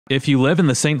If you live in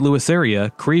the St. Louis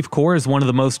area, Creve Coeur is one of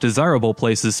the most desirable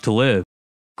places to live.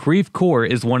 Creve Coeur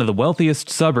is one of the wealthiest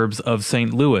suburbs of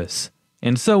St. Louis,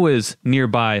 and so is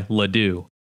nearby Ladue.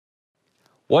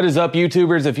 What is up,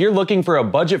 YouTubers? If you're looking for a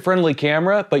budget-friendly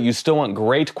camera, but you still want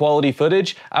great quality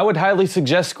footage, I would highly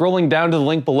suggest scrolling down to the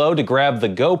link below to grab the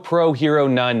GoPro Hero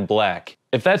 9 Black.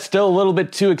 If that's still a little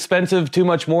bit too expensive, too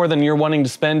much more than you're wanting to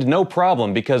spend, no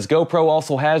problem, because GoPro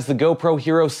also has the GoPro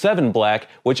Hero 7 Black,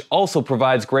 which also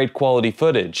provides great quality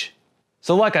footage.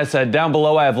 So like I said, down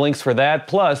below I have links for that,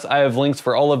 plus I have links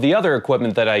for all of the other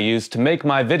equipment that I use to make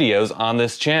my videos on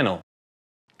this channel.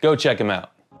 Go check them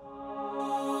out.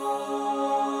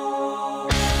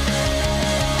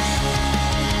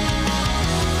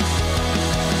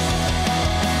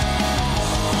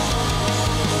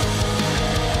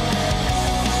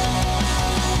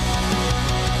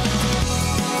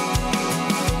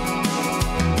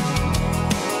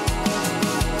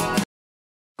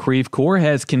 Creve Coeur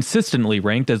has consistently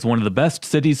ranked as one of the best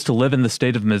cities to live in the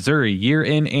state of Missouri year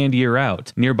in and year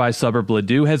out. Nearby suburb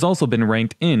Ladue has also been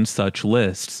ranked in such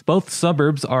lists. Both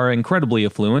suburbs are incredibly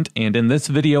affluent, and in this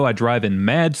video I drive in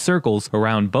mad circles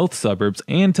around both suburbs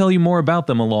and tell you more about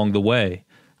them along the way.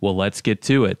 Well, let's get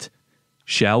to it.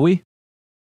 Shall we?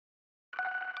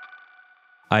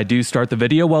 I do start the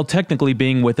video while technically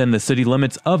being within the city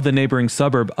limits of the neighboring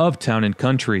suburb of Town and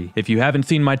Country. If you haven't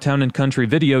seen my Town and Country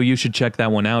video, you should check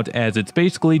that one out, as it's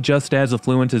basically just as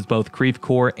affluent as both Creve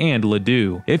Coeur and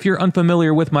Ladue. If you're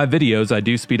unfamiliar with my videos, I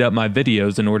do speed up my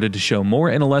videos in order to show more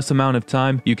in a less amount of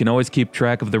time. You can always keep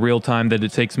track of the real time that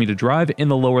it takes me to drive in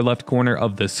the lower left corner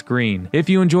of the screen. If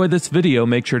you enjoyed this video,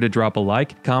 make sure to drop a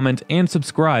like, comment, and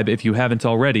subscribe if you haven't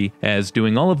already, as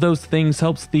doing all of those things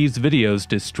helps these videos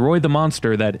destroy the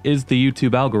monster that is the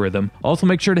YouTube algorithm. Also,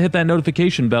 make sure to hit that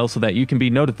notification bell so that you can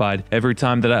be notified every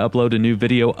time that I upload a new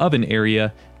video of an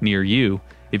area near you.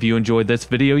 If you enjoyed this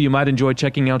video, you might enjoy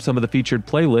checking out some of the featured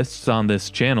playlists on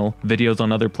this channel. Videos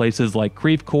on other places like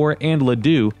Creve Coeur and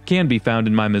Ladue can be found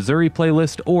in my Missouri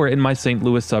playlist or in my St.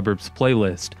 Louis suburbs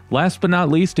playlist. Last but not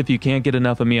least, if you can't get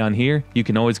enough of me on here, you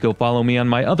can always go follow me on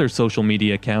my other social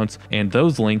media accounts, and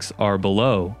those links are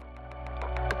below.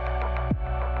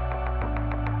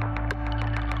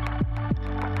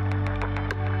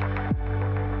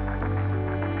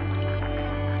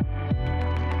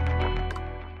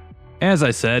 As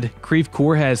I said, Creve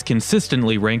Coeur has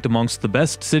consistently ranked amongst the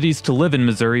best cities to live in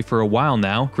Missouri for a while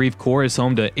now. Creve Coeur is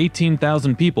home to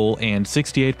 18,000 people, and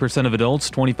 68% of adults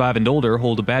 25 and older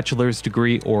hold a bachelor's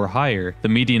degree or higher. The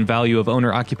median value of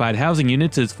owner-occupied housing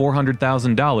units is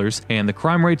 $400,000, and the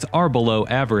crime rates are below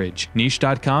average.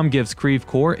 Niche.com gives Creve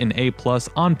Coeur an A+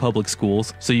 on public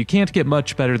schools, so you can't get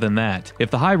much better than that. If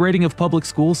the high rating of public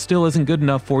schools still isn't good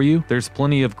enough for you, there's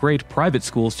plenty of great private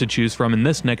schools to choose from in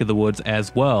this neck of the woods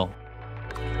as well.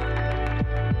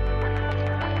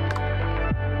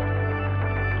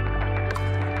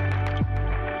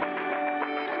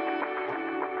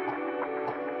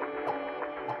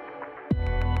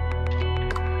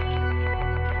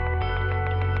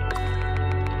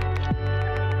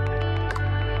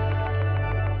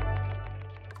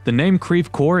 The name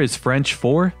Creve Coeur is French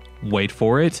for, wait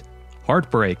for it,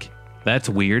 heartbreak. That's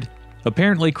weird.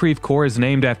 Apparently Creve Coeur is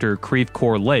named after Creve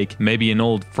Coeur Lake. Maybe an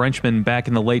old Frenchman back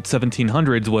in the late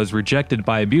 1700s was rejected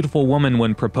by a beautiful woman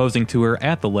when proposing to her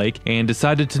at the lake and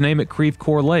decided to name it Creve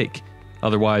Coeur Lake.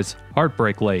 Otherwise,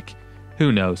 Heartbreak Lake.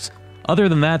 Who knows? Other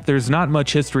than that, there's not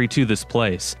much history to this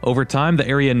place. Over time, the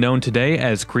area known today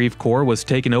as Creve Coeur was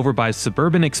taken over by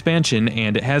suburban expansion,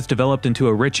 and it has developed into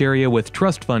a rich area with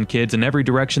trust fund kids in every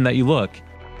direction that you look.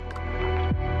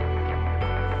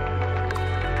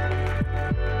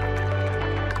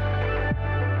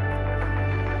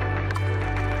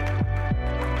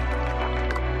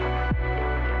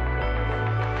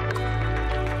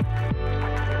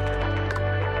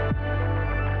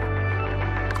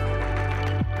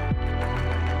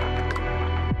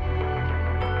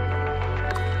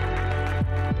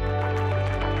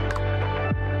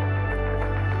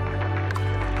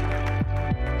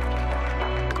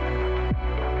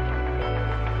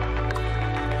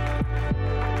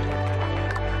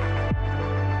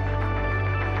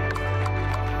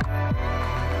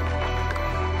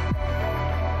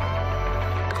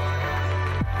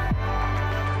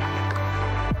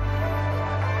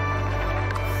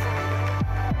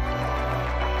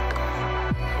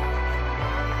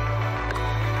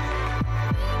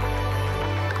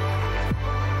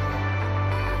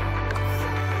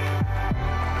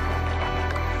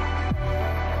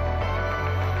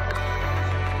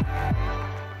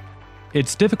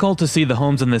 It's difficult to see the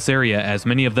homes in this area as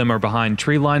many of them are behind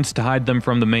tree lines to hide them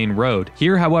from the main road.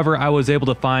 Here, however, I was able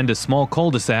to find a small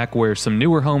cul-de-sac where some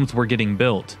newer homes were getting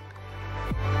built.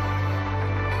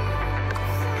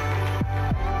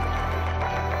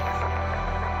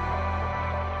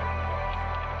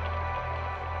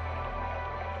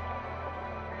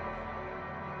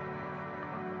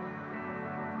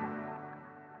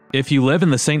 If you live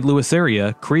in the St. Louis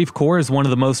area, Creve Coeur is one of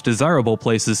the most desirable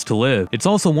places to live. It's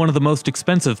also one of the most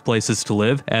expensive places to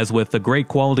live, as with the great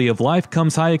quality of life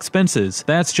comes high expenses.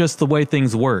 That's just the way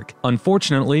things work.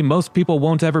 Unfortunately, most people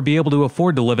won't ever be able to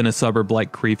afford to live in a suburb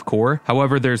like Creve Coeur.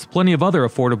 However, there's plenty of other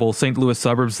affordable St. Louis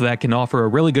suburbs that can offer a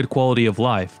really good quality of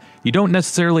life. You don't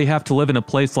necessarily have to live in a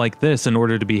place like this in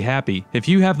order to be happy. If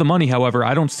you have the money, however,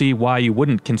 I don't see why you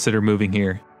wouldn't consider moving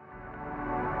here.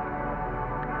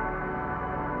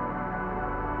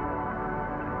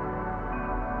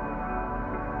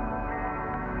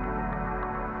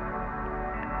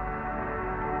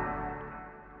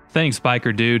 Thanks,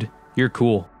 biker dude. You're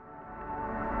cool.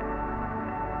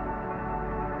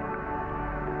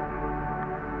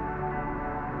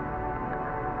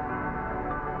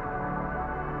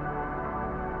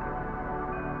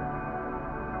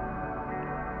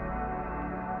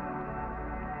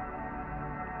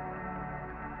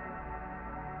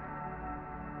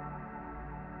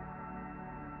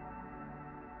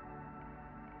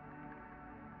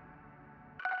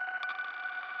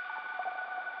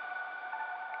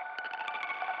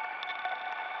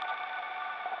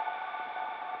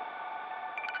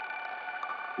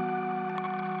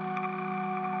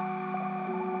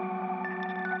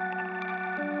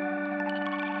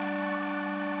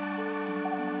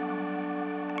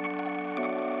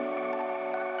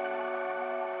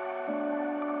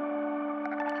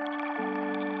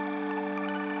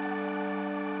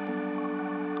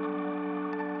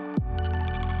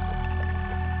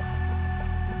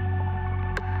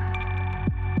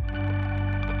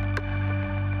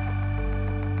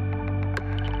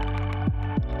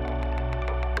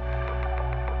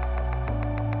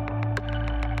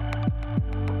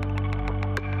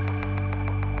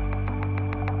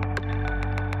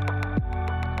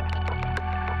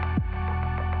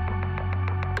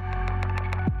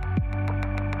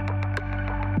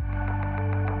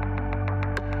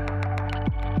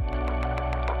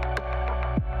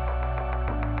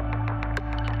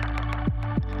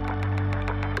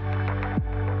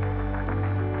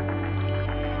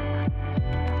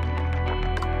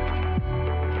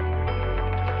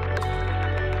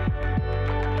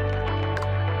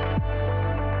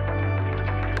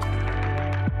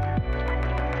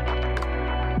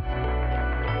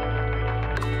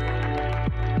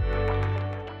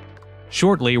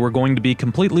 Shortly, we're going to be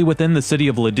completely within the city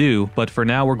of Ladue, but for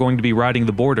now we're going to be riding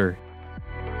the border.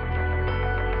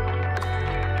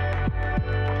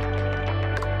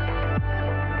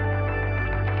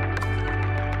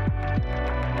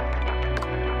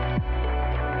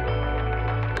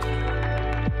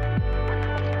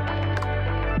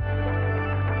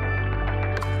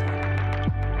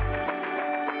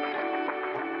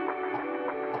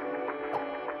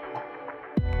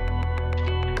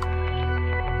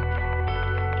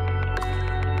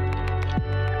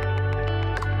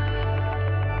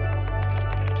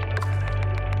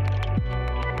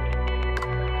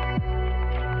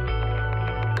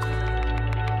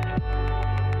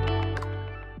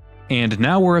 And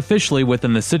now we're officially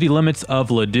within the city limits of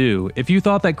Ladue. If you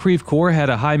thought that Creve Coeur had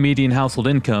a high median household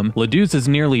income, Ladue's is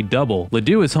nearly double.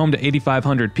 Ladue is home to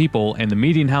 8,500 people, and the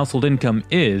median household income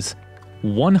is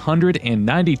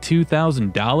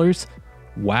 $192,000.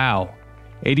 Wow.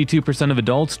 82% of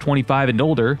adults 25 and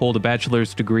older hold a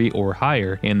bachelor's degree or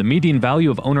higher, and the median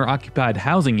value of owner-occupied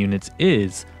housing units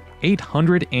is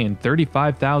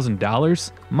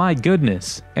 $835,000. My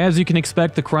goodness. As you can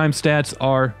expect, the crime stats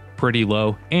are pretty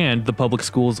low, and the public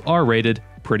schools are rated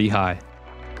pretty high.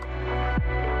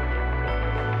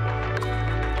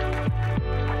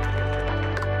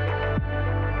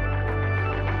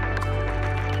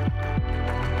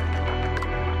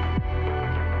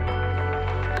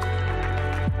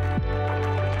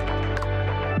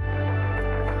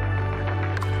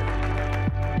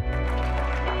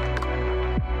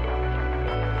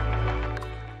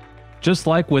 Just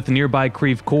like with nearby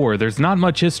Creve Coeur, there's not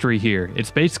much history here. It's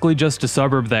basically just a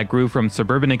suburb that grew from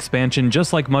suburban expansion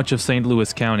just like much of St.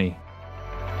 Louis County.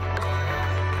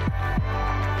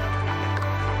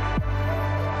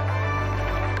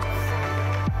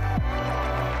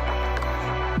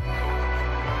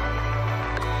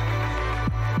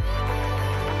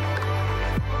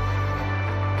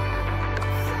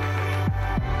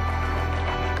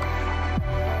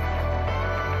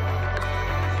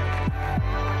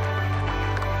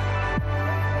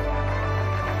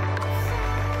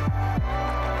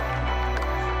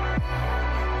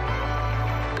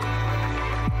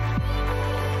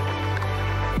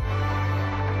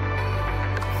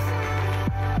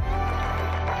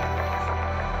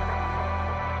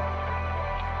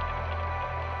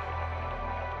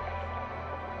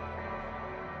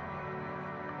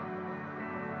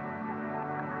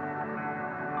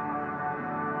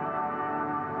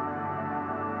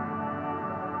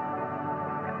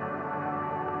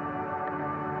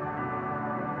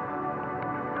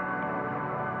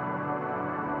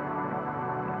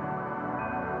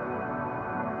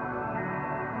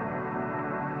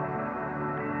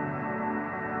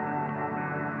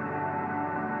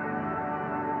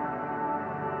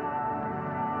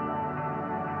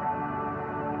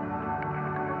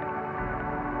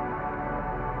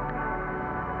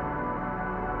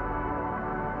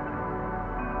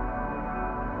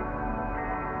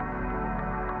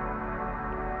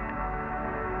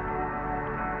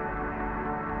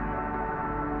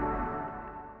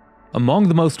 Among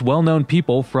the most well-known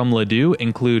people from Ladue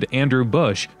include Andrew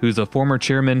Busch, who's a former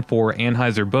chairman for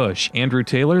Anheuser-Busch, Andrew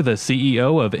Taylor, the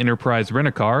CEO of Enterprise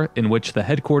Rent-A-Car, in which the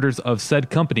headquarters of said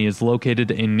company is located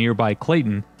in nearby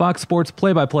Clayton. Fox Sports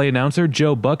play-by-play announcer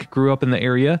Joe Buck grew up in the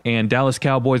area, and Dallas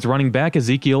Cowboys running back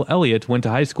Ezekiel Elliott went to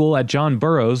high school at John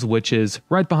Burroughs, which is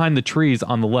right behind the trees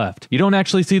on the left. You don't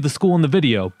actually see the school in the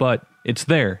video, but it's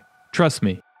there. Trust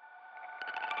me.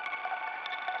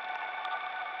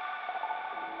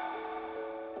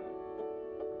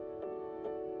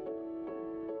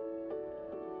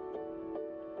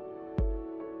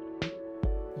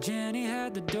 Jenny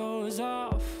had the doors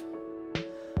off,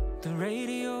 the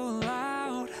radio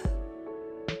loud.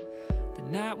 The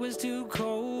night was too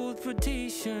cold for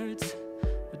t-shirts,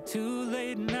 but too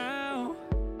late now.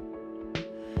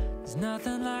 There's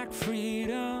nothing like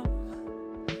freedom,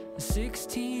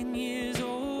 16 years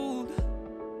old,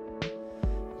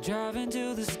 driving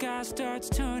till the sky starts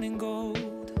turning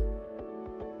gold.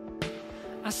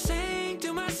 I sang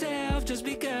to myself just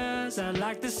because I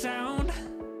like the sound.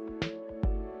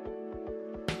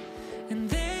 And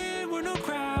there were no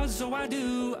crowds, so I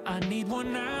need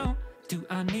one now. Do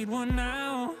I need one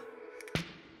now?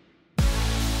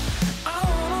 I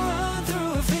wanna run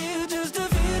through a field just to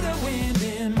feel the wind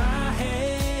in my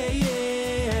hair.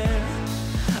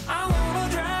 I wanna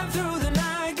drive through the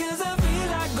night 'cause I feel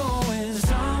like going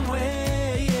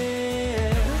somewhere,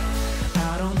 yeah.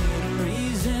 I don't need a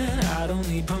reason, I don't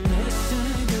need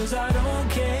permission, 'cause I don't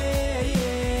care,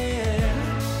 yeah.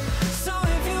 So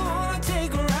if you wanna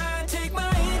take a ride, take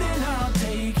my hand and I'll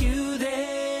take you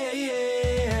there,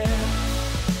 yeah.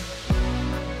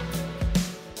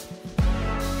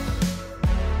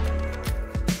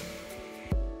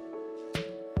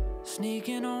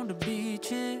 Sneaking on the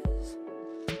beaches,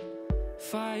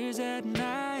 fires at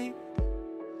night.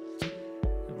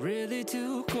 Really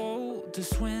too cold to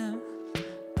swim,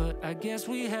 but I guess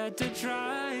we had to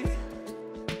try.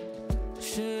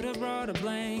 Should've brought a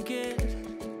blanket,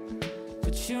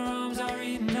 but your arms are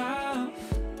enough.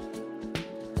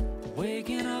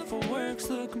 Waking up for work's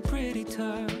looking pretty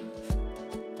tough.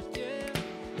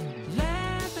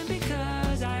 Laughing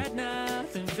because I had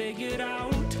nothing figured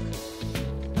out.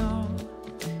 No.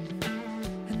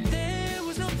 And there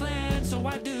was no plan, so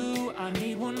I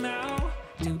need one now.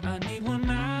 Do I need one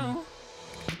now?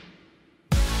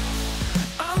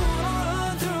 I wanna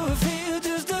run through a field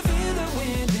just to feel the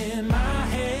wind in my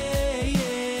hair,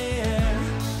 yeah.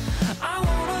 I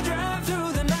wanna drive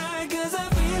through the night 'cause I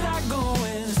feel like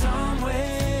going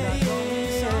somewhere,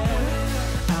 yeah.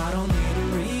 I don't need a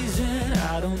reason,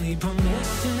 I don't need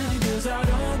permission, 'cause I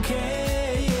don't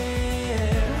care,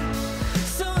 yeah.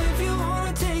 So if you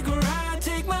wanna take a ride,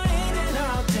 take my hand and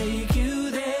I'll take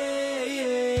you there,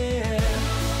 yeah.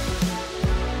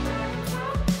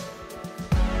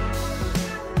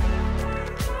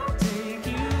 Take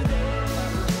you there.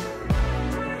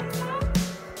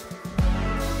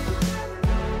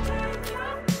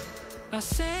 I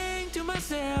sang to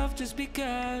myself just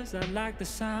because I like the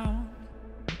sound.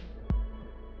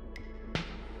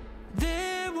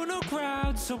 There were no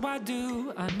crowds, so I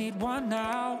need one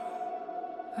now.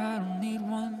 I don't need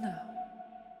one now.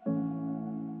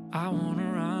 I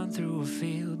wanna run through a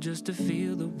field just to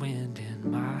feel the wind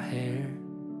in my hair.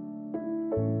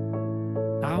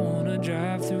 I wanna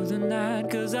drive through the night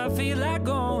 'cause I feel like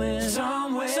going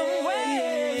somewhere,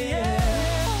 yeah.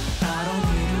 I don't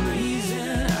need a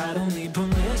reason, I don't need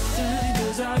permission,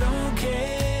 'cause I don't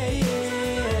care,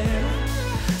 yeah.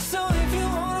 So if you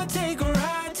wanna take a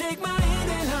ride, take my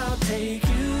hand and I'll take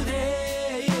you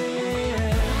there,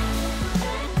 yeah.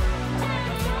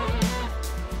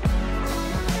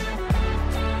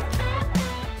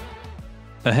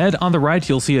 Ahead on the right,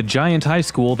 you'll see a giant high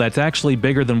school that's actually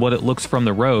bigger than what it looks from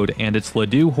the road, and it's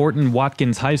Ladue Horton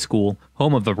Watkins High School,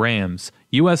 home of the Rams.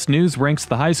 U.S. News ranks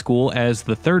the high school as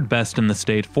the third best in the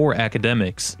state for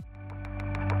academics.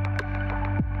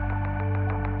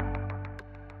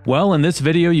 Well, in this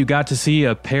video you got to see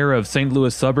a pair of St.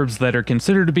 Louis suburbs that are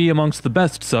considered to be amongst the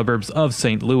best suburbs of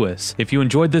St. Louis. If you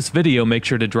enjoyed this video, make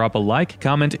sure to drop a like,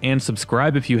 comment, and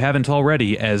subscribe if you haven't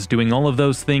already, as doing all of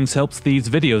those things helps these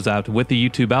videos out with the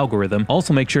YouTube algorithm.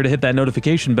 Also make sure to hit that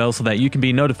notification bell so that you can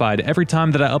be notified every time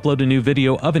that I upload a new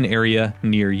video of an area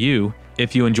near you.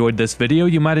 If you enjoyed this video,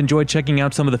 you might enjoy checking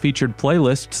out some of the featured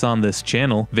playlists on this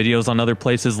channel. Videos on other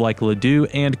places like Ladue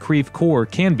and Creve Coeur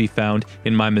can be found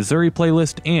in my Missouri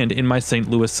playlist and in my St.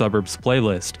 Louis suburbs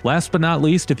playlist. Last but not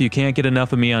least, if you can't get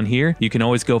enough of me on here, you can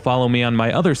always go follow me on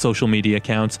my other social media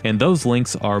accounts, and those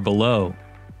links are below.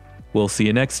 We'll see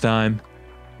you next time.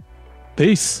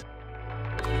 Peace!